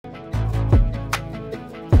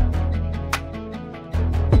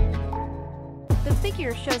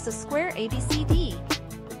figure shows a square ABCD.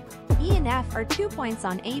 E and F are 2 points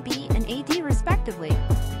on AB and AD respectively.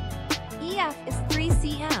 EF is 3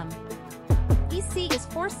 cm. EC is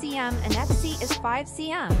 4 cm and FC is 5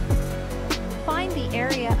 cm. Find the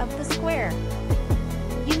area of the square.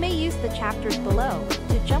 You may use the chapters below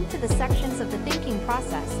to jump to the sections of the thinking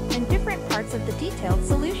process and different parts of the detailed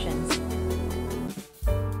solutions.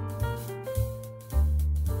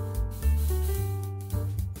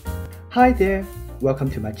 Hi there,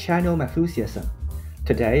 welcome to my channel Enthusiasm.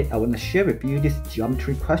 Today I want to share with you this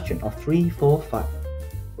geometry question of 3, 4, 5.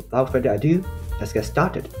 Without further ado, let's get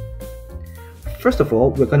started. First of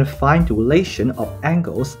all, we're going to find the relation of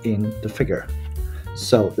angles in the figure.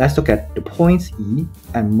 So let's look at the points E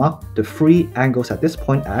and mark the three angles at this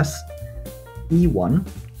point as E1,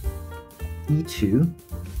 E2,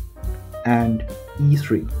 and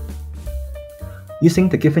E3. Using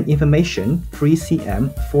the given information 3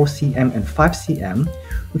 cm, 4 cm, and 5 cm,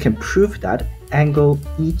 we can prove that angle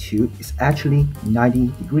E2 is actually 90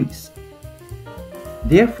 degrees.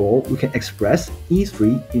 Therefore, we can express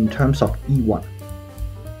E3 in terms of E1.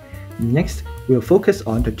 Next, we'll focus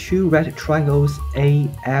on the two red triangles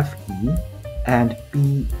AFE and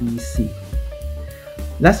BEC.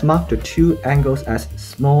 Let's mark the two angles as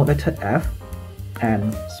small letter f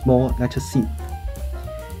and small letter c.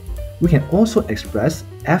 We can also express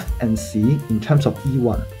f and c in terms of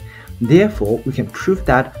E1. Therefore, we can prove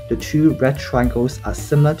that the two red triangles are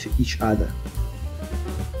similar to each other.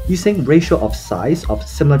 Using ratio of size of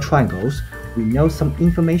similar triangles, we know some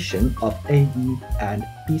information of AE and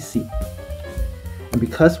BC. And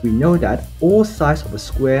because we know that all sides of a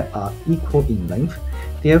square are equal in length,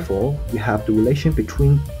 therefore we have the relation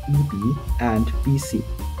between EB and BC.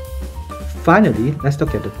 Finally, let's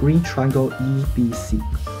look at the green triangle EBC.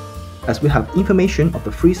 As we have information of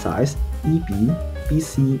the three sides EB,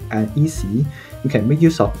 BC, and EC, we can make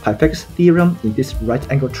use of Pythagoras theorem in this right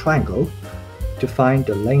angle triangle to find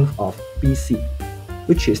the length of BC,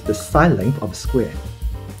 which is the side length of the square,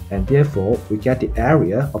 and therefore we get the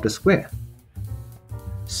area of the square.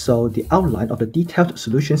 So the outline of the detailed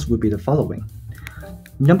solutions will be the following.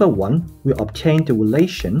 Number 1, we obtain the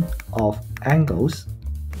relation of angles,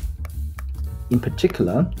 in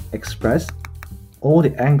particular express all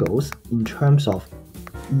the angles in terms of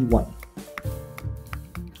E1.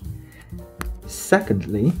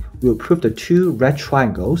 Secondly, we'll prove the two red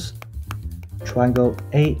triangles, triangle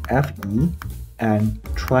AFE and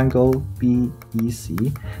triangle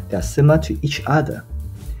BEC, they are similar to each other.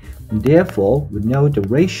 And therefore, we know the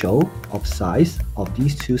ratio of size of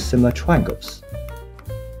these two similar triangles.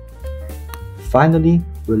 Finally,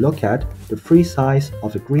 we'll look at the three sides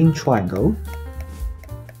of the green triangle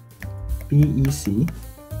BEC,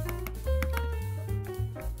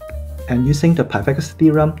 and using the Pythagoras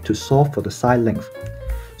theorem to solve for the side length.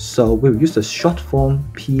 So we'll use the short form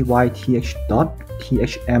PYTH dot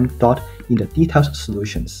THM dot in the detailed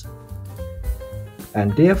solutions.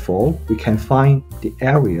 And therefore, we can find the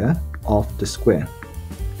area of the square.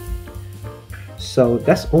 So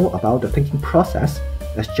that's all about the thinking process.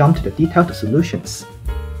 Let's jump to the detailed solutions.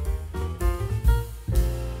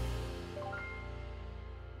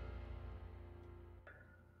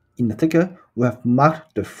 In the figure, we have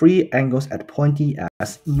marked the three angles at point E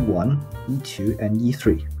as E1, E2, and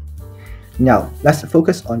E3. Now, let's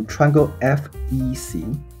focus on triangle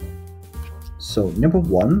FEC. So, number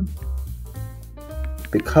 1,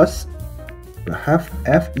 because we have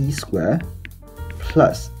FE square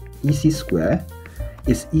plus EC square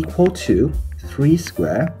is equal to 3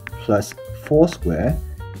 square plus 4 square,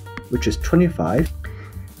 which is 25.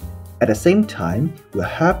 At the same time, we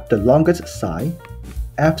have the longest side,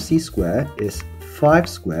 FC square is 5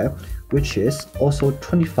 square, which is also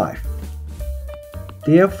 25.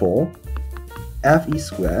 Therefore, FE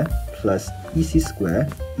square plus EC square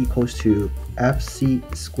equals to FC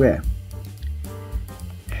square.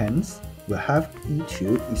 Hence, we have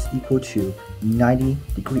E2 is equal to 90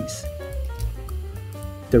 degrees.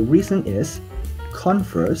 The reason is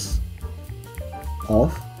converse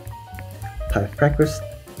of Pythagoras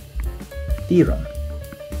theorem.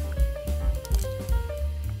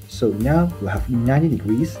 So now we have 90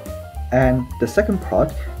 degrees, and the second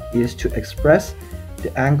part is to express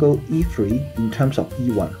the angle E3 in terms of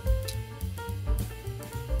E1.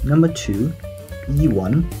 Number 2,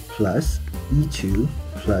 E1 plus E2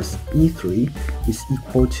 plus E3 is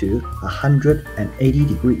equal to 180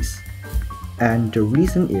 degrees. And the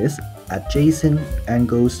reason is adjacent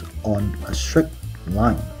angles on a straight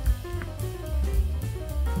line.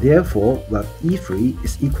 Therefore, well, E3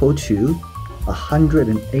 is equal to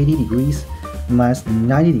 180 degrees minus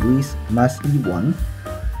 90 degrees minus E1,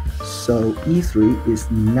 So E3 is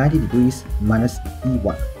 90 degrees minus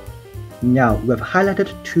E1. Now we have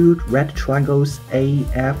highlighted two red triangles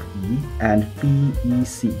AFE and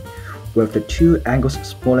BEC with the two angles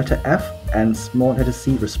small letter f and small letter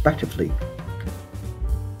c respectively.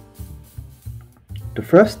 The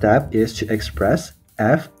first step is to express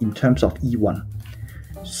f in terms of E1.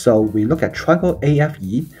 So we look at triangle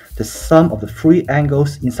AFE. The sum of the three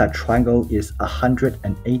angles inside triangle is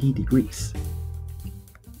 180 degrees.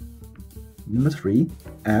 Number 3,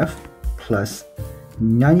 f plus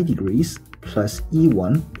 90 degrees plus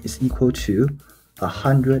E1 is equal to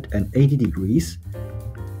 180 degrees.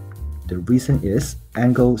 The reason is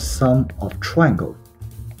angle sum of triangle.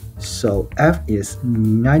 So f is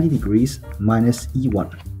 90 degrees minus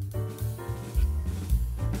E1.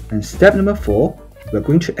 And step number 4, we're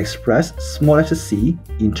going to express small letter c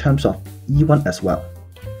in terms of E1 as well.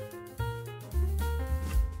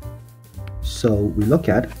 So we look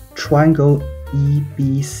at triangle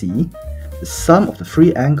EBC. The sum of the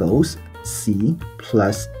three angles C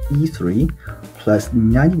plus E3 plus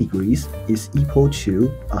 90 degrees is equal to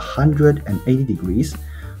 180 degrees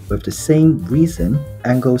with the same reason,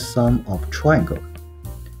 angle sum of triangle.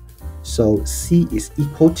 So C is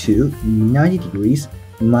equal to 90 degrees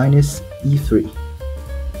minus E3.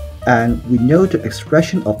 And we know the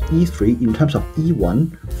expression of E3 in terms of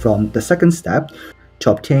E1 from the second step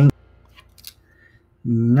to obtain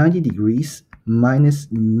 90 degrees minus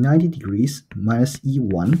 90 degrees minus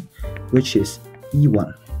E1, which is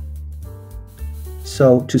E1.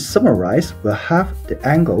 So to summarize, we'll have the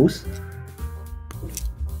angles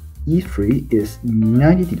E3 is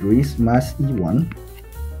 90 degrees minus E1.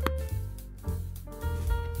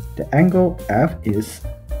 The angle F is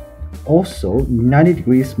also 90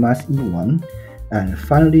 degrees minus E1, and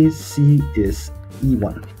finally C is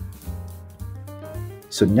E1.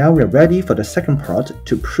 So now we are ready for the second part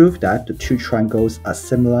to prove that the two triangles are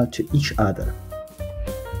similar to each other.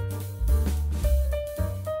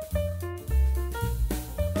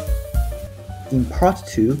 In part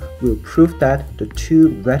 2, we'll prove that the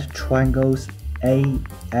two red triangles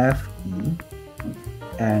AFE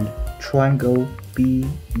and triangle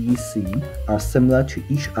BEC are similar to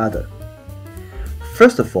each other.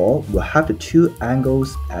 First of all, we'll have the two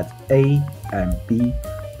angles at A and B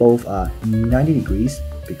both are 90 degrees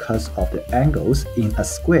because of the angles in a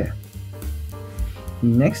square.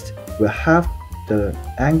 Next, we'll have the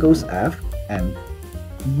angles F and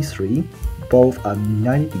E3 both are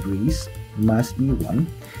 90 degrees minus E1.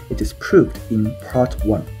 It is proved in part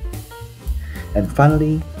 1. And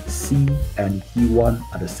finally, C and E1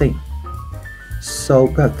 are the same. So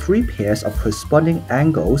we have three pairs of corresponding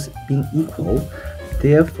angles being equal.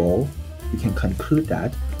 Therefore, we can conclude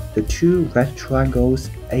that the two red triangles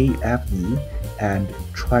AFE and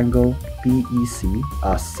triangle BEC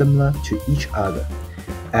are similar to each other,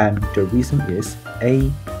 and the reason is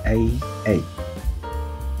AAA.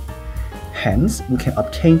 Hence, we can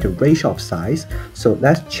obtain the ratio of sides, so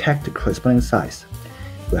let's check the corresponding sides.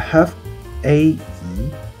 We have AE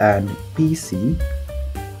and BC,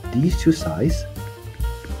 these two sides.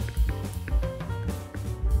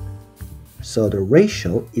 So the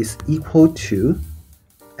ratio is equal to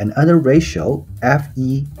another ratio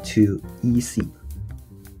FE to EC.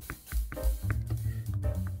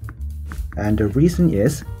 And the reason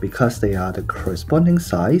is because they are the corresponding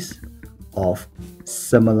sides of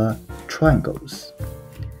similar triangles.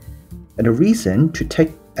 And the reason to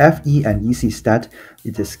take FE and EC is that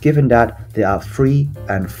it is given that they are 3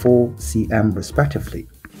 and 4 cm respectively.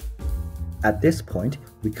 At this point,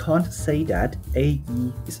 we can't say that AE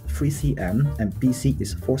is 3 cm and BC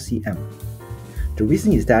is 4 cm. The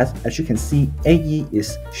reason is that, as you can see, AE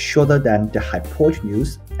is shorter than the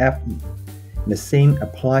hypotenuse FE. And the same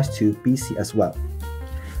applies to BC as well.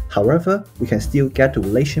 However, we can still get the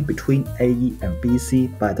relation between AE and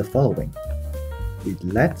BC by the following. We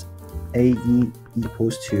let AE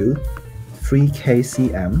equals to 3k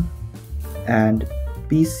cm and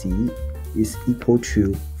BC is equal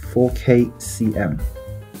to 4k cm.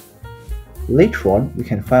 Later on, we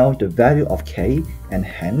can find the value of k, and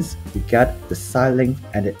hence we get the side length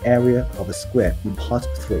and the area of a square in part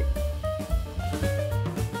 3.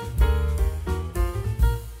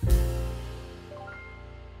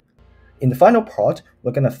 In the final part,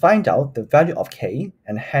 we're going to find out the value of k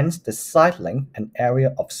and hence the side length and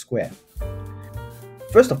area of square.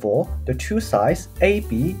 First of all, the two sides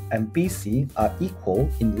AB and BC are equal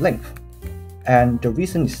in length, and the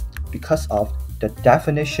reason is because of the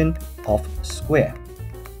definition of square.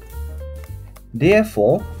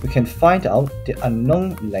 Therefore, we can find out the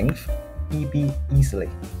unknown length EB easily.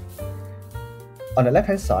 On the left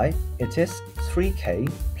hand side, it is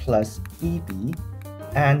 3k plus EB,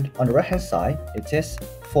 and on the right hand side it is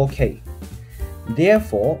 4K.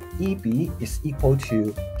 Therefore, EB is equal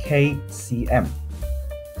to KCM.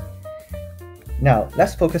 Now,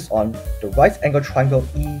 let's focus on the right angle triangle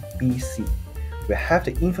EBC. We have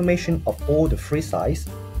the information of all the three sides,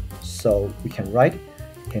 so we can write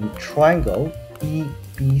in triangle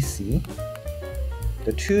EBC,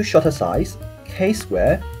 the two shorter sides, k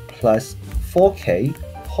squared plus 4k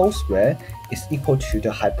whole square is equal to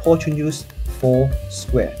the hypotenuse 4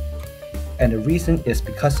 squared. And the reason is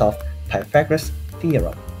because of Pythagoras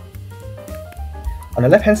theorem. On the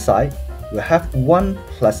left hand side, we have 1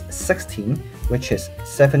 plus 16, which is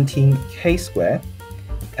 17k squared,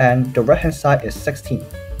 and the right hand side is 16.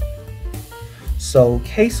 So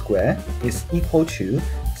k squared is equal to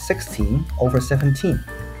 16 over 17.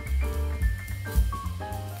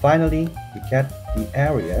 Finally, we get the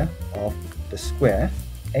area of the square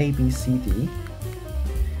ABCD,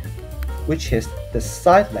 which is the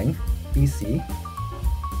side length BC,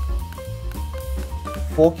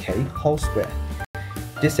 4k whole square.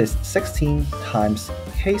 This is 16 times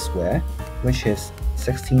k square, which is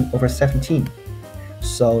 16 over 17.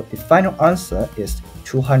 So the final answer is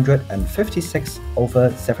 256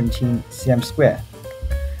 over 17 cm square.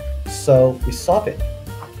 So we solve it.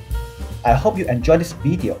 I hope you enjoyed this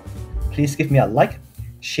video. Please give me a like,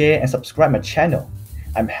 share and subscribe my channel.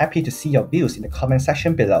 I'm happy to see your views in the comment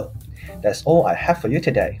section below. That's all I have for you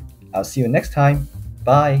today. I'll see you next time.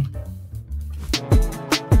 Bye.